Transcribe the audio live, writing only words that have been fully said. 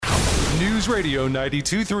News Radio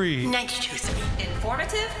 92.3. 92.3.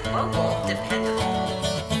 Informative, local, dependable.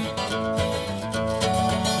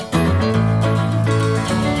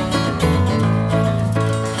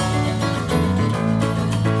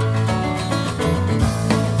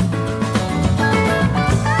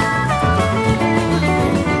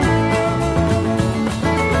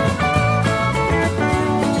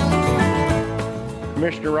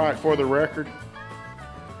 Commissioner Wright, for the record,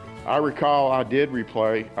 I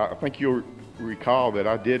think you'll recall that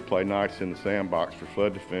I did play nights in the sandbox for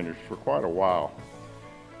flood defenders for quite a while,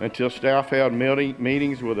 until staff held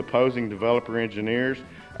meetings with opposing developer engineers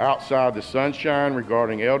outside the sunshine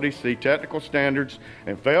regarding LDC technical standards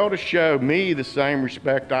and failed to show me the same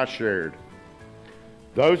respect I shared.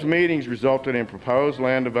 Those meetings resulted in proposed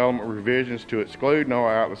land development revisions to exclude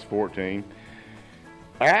NOAA Atlas 14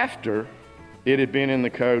 after it had been in the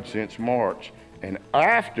code since March, and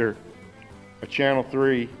after a Channel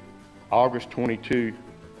 3 August 22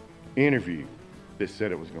 interview that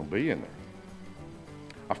said it was going to be in there.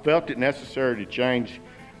 I felt it necessary to change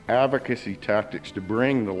advocacy tactics to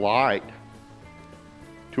bring the light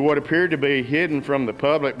to what appeared to be hidden from the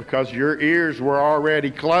public because your ears were already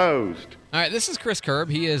closed. All right, this is Chris Kerb.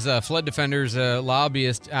 He is a Flood Defenders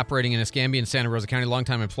lobbyist operating in Escambia and Santa Rosa County,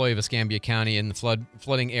 longtime employee of Escambia County in the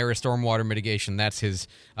flooding area stormwater mitigation. That's his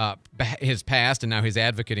past, and now he's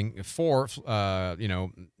advocating for the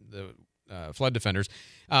Flood Defenders.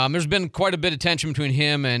 There's been quite a bit of tension between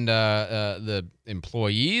him and the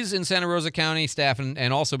employees in Santa Rosa County, staff,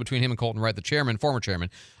 and also between him and Colton Wright, the former chairman,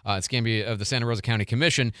 Escambia of the Santa Rosa County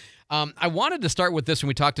Commission. I wanted to start with this when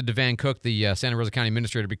we talked to Devann Cook, the Santa Rosa County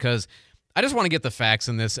administrator, because I just want to get the facts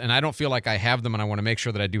in this, and I don't feel like I have them, and I want to make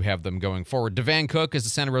sure that I do have them going forward. Devann Cook is the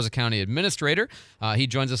Santa Rosa County administrator. He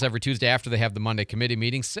joins us every Tuesday after they have the Monday committee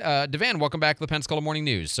meetings. Devann, welcome back to the Pensacola Morning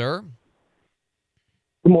News, sir.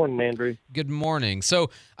 Good morning, Andrew. Good morning.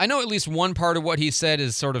 So I know at least one part of what he said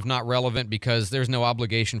is sort of not relevant because there's no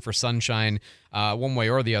obligation for sunshine one way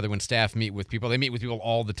or the other when staff meet with people. They meet with people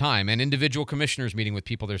all the time, and individual commissioners meeting with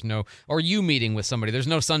people, or you meeting with somebody, there's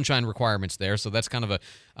no sunshine requirements there, so that's kind of a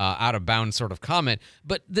out-of-bounds sort of comment.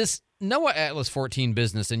 But this NOAA Atlas 14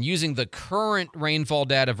 business and using the current rainfall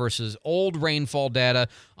data versus old rainfall data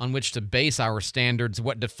on which to base our standards,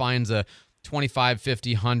 what defines a 25,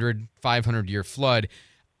 50, 100, 500-year flood,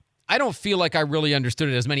 I don't feel like I really understood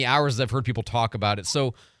it as many hours as I've heard people talk about it.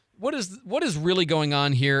 So what is really going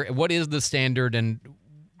on here? What is the standard, and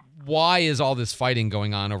why is all this fighting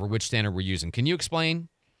going on over which standard we're using? Can you explain?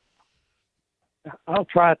 I'll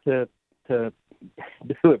try to do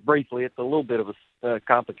it briefly. It's a little bit of a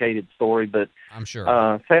complicated story, but I'm sure.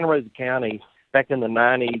 Santa Rosa County, back in the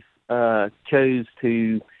 90s, chose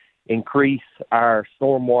to increase our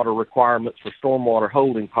stormwater requirements for stormwater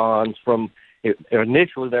holding ponds from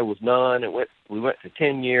initially there was none. We went to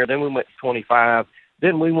 10-year, then we went to 25,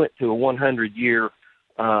 then we went to a 100-year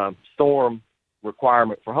storm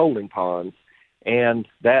requirement for holding ponds, and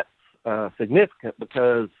that's significant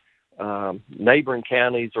because neighboring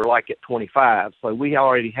counties are like at 25, so we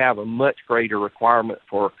already have a much greater requirement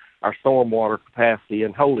for our stormwater capacity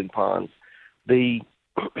and holding ponds.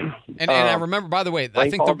 And I remember, by the way, I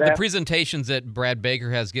think the presentations that Brad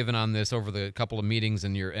Baker has given on this over the couple of meetings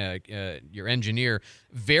and your engineer,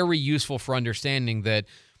 very useful for understanding that,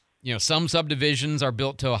 some subdivisions are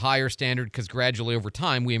built to a higher standard because gradually over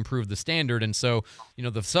time we improve the standard. And so,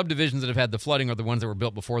 the subdivisions that have had the flooding are the ones that were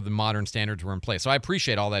built before the modern standards were in place. So I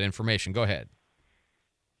appreciate all that information. Go ahead.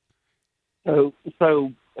 So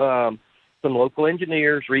some local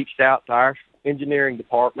engineers reached out to our engineering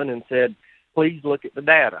department and said, please look at the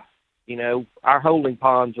data. Our holding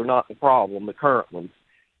ponds are not the problem, the current ones.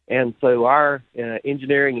 And so our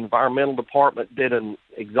engineering and environmental department did an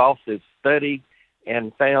exhaustive study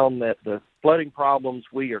and found that the flooding problems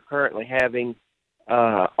we are currently having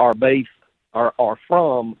are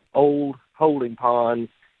from old holding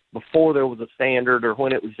ponds before there was a standard or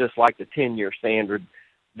when it was just like the 10-year standard.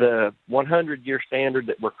 The 100-year standard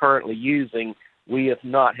that we're currently using, we have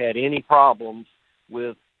not had any problems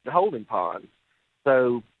with the holding pond.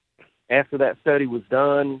 So after that study was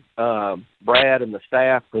done, Brad and the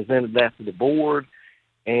staff presented that to the board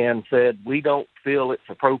and said, we don't feel it's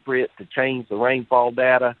appropriate to change the rainfall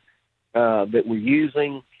data that we're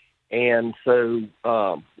using. And so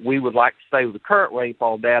we would like to stay with the current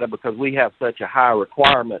rainfall data because we have such a high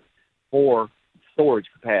requirement for storage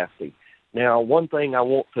capacity. Now, one thing I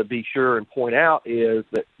want to be sure and point out is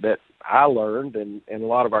that I learned and a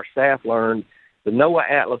lot of our staff learned, the NOAA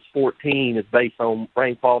Atlas 14 is based on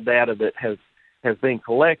rainfall data that has been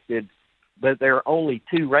collected, but there are only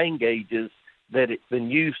 2 rain gauges that it's been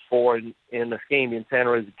used for in Escambia and Santa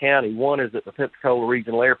Rosa County. One is at the Pensacola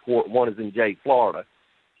Regional Airport, one is in Jay, Florida.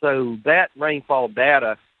 So that rainfall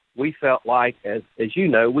data, we felt like, as you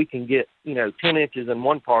know, we can get, 10 inches in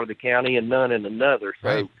one part of the county and none in another. So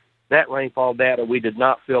right. That rainfall data we did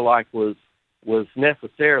not feel like was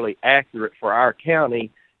necessarily accurate for our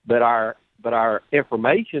county, but our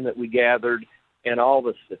information that we gathered and all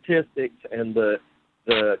the statistics and the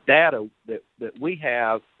data that we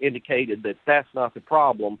have indicated that that's not the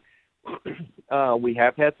problem. We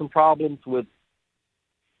have had some problems with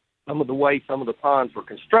some of the way some of the ponds were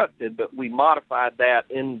constructed, but we modified that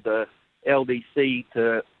in the LDC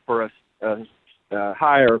for a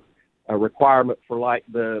higher requirement for like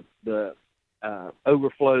the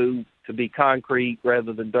overflow to be concrete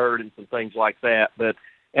rather than dirt and some things like that.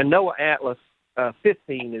 And NOAA Atlas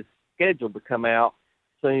 15 is scheduled to come out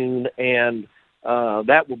soon, and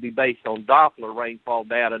that will be based on Doppler rainfall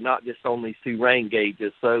data, not just on these two rain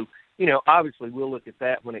gauges. So, obviously we'll look at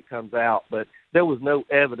that when it comes out, but there was no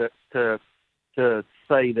evidence to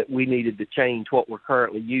say that we needed to change what we're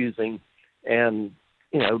currently using. And,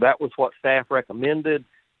 that was what staff recommended.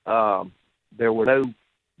 There were no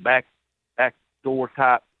backdoor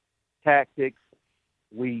type tactics.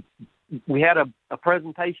 We had a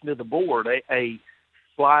presentation to the board, a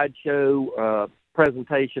slideshow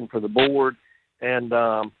presentation for the board, and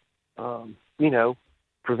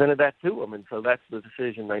presented that to them, and so that's the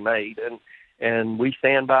decision they made, and we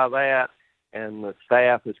stand by that, and the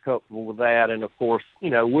staff is comfortable with that, and of course,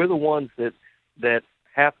 we're the ones that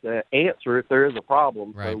have to answer if there is a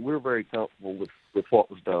problem. Right. So we're very comfortable with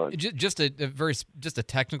what was done. Just a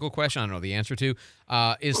technical question I don't know the answer to.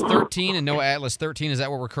 Is 13 and NOAA Atlas 13, is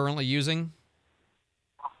that what we're currently using?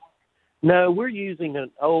 No, we're using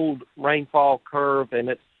an old rainfall curve, and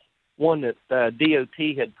it's one that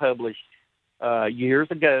DOT had published years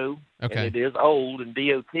ago. Okay. And it is old, and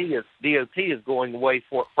DOT is going away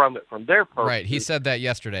from it from their purposes. Right, he said that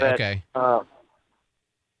yesterday. But, okay.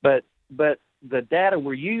 But the data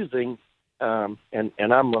we're using, and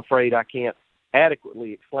I'm afraid I can't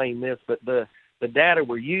adequately explain this, but the data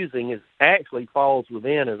we're using actually falls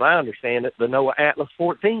within, as I understand it, the NOAA Atlas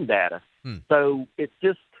 14 data. So it's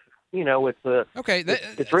just,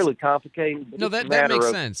 it's really complicated. No, that makes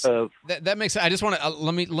sense. That makes sense. I just want to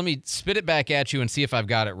let me spit it back at you and see if I've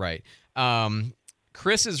got it right.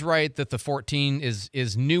 Chris is right that the 14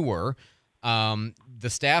 is newer. The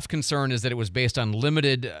staff concern is that it was based on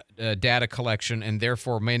limited data collection and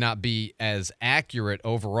therefore may not be as accurate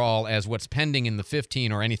overall as what's pending in the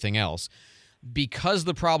 15 or anything else. Because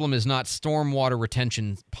the problem is not stormwater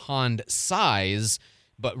retention pond size,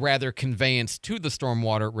 but rather conveyance to the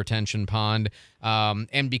stormwater retention pond,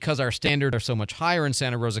 and because our standards are so much higher in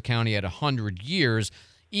Santa Rosa County at 100 years,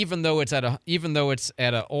 even though it's at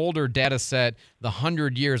an older data set, the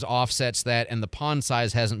 100 years offsets that, and the pond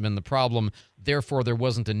size hasn't been the problem. Therefore, there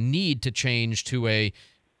wasn't a need to change to a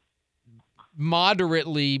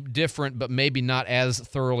moderately different, but maybe not as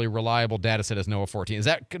thoroughly reliable data set as NOAA 14.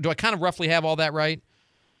 Do I kind of roughly have all that right?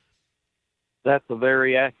 That's a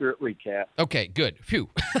very accurate recap. Okay, good. Phew.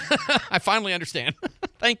 I finally understand.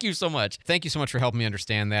 Thank you so much. Thank you so much for helping me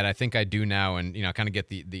understand that. I think I do now, and kind of get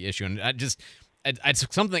the issue. And it's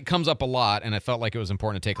something that comes up a lot, and I felt like it was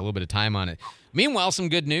important to take a little bit of time on it. Meanwhile, some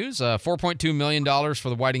good news: $4.2 million for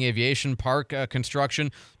the Whiting Aviation Park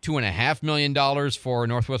construction, $2.5 million for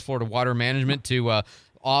Northwest Florida Water Management to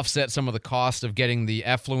offset some of the cost of getting the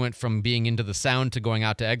effluent from being into the sound to going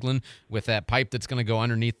out to Eglin with that pipe that's going to go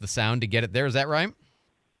underneath the sound to get it there. Is that right?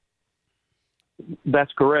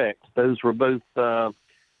 That's correct. Those were both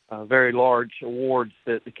very large awards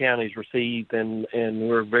that the county's received, and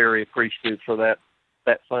we're very appreciative for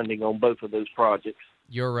that funding on both of those projects.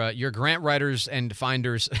 Your grant writers and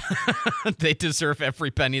finders, they deserve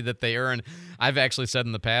every penny that they earn. I've actually said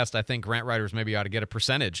in the past, I think grant writers maybe ought to get a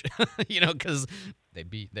percentage, because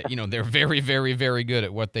they're very, very, very good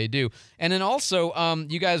at what they do. And then also,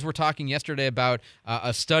 you guys were talking yesterday about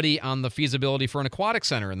a study on the feasibility for an aquatic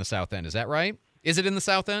center in the South End. Is that right? Is it in the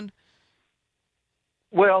South End?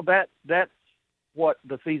 Well, that's what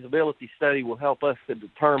the feasibility study will help us to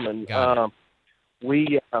determine.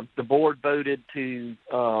 The board voted to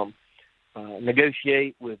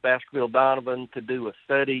negotiate with Baskerville Donovan to do a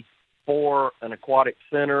study for an aquatic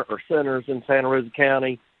center or centers in Santa Rosa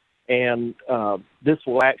County, and this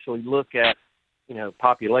will actually look at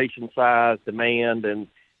population size, demand,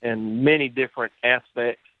 and many different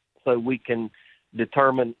aspects, so we can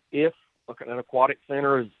determine if an aquatic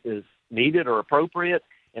center is needed or appropriate,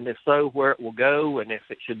 and if so, where it will go, and if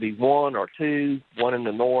it should be one or two, one in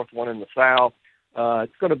the north, one in the south.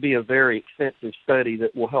 it's going to be a very extensive study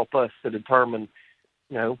that will help us to determine,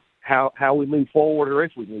 how we move forward, or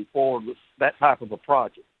if we move forward with that type of a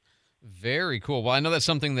project. Very cool. Well, I know that's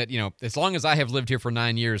something that, as long as I have lived here for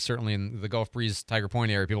 9 years, certainly in the Gulf Breeze, Tiger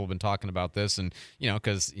Point area, people have been talking about this. And,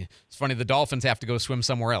 because it's funny, the dolphins have to go swim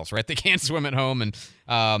somewhere else, right? They can't swim at home. And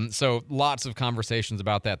so lots of conversations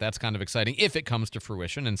about that. That's kind of exciting if it comes to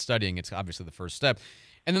fruition, and studying it's obviously the first step.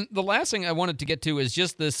 And then the last thing I wanted to get to is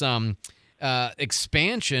just this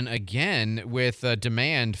expansion again with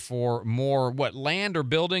demand for more land or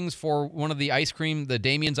buildings for one of the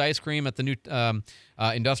Damien's ice cream at the new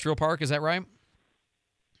industrial park. Is that right?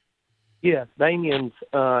 Yes, Damien's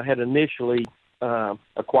had initially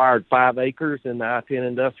acquired 5 acres in the I-10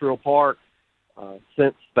 industrial park.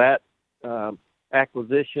 Since that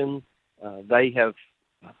acquisition,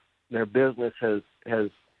 their business has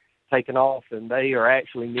taken off, and they are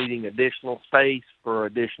actually needing additional space for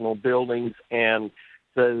additional buildings, and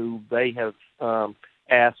so they have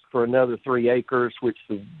asked for another 3 acres, which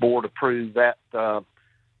the board approved that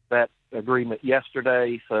agreement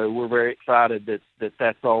yesterday. So we're very excited that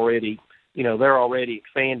that's already, they're already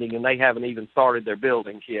expanding, and they haven't even started their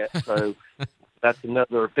buildings yet. So that's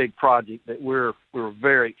another big project that we're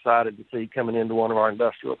very excited to see coming into one of our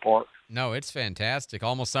industrial parks. No, it's fantastic.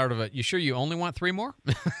 Almost sort of you sure you only want 3 more?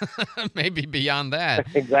 Maybe beyond that.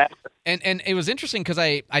 Exactly. And it was interesting because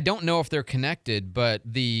I don't know if they're connected, but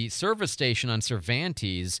the service station on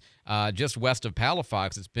Cervantes, just west of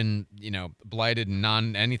Palafox, it's been, blighted and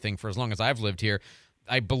non-anything for as long as I've lived here.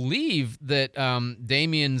 I believe that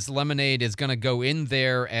Damien's Lemonade is going to go in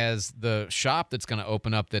there as the shop that's going to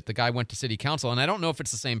open up, that the guy went to city council. And I don't know if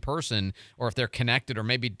it's the same person or if they're connected or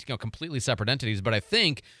maybe completely separate entities, but I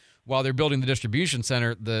think while they're building the distribution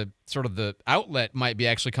center, the outlet might be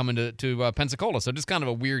actually coming to Pensacola. So just kind of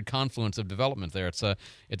a weird confluence of development there.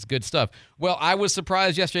 It's good stuff. Well, I was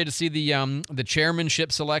surprised yesterday to see the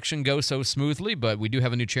chairmanship selection go so smoothly, but we do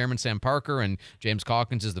have a new chairman, Sam Parker, and James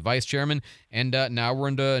Calkins is the vice chairman. And now we're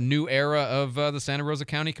into a new era of the Santa Rosa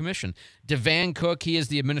County Commission. Devann Cook, he is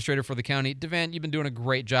the administrator for the county. Devann, you've been doing a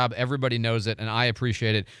great job. Everybody knows it, and I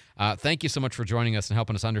appreciate it. Thank you so much for joining us and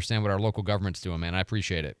helping us understand what our local government's doing, man. I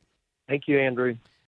appreciate it. Thank you, Andrew.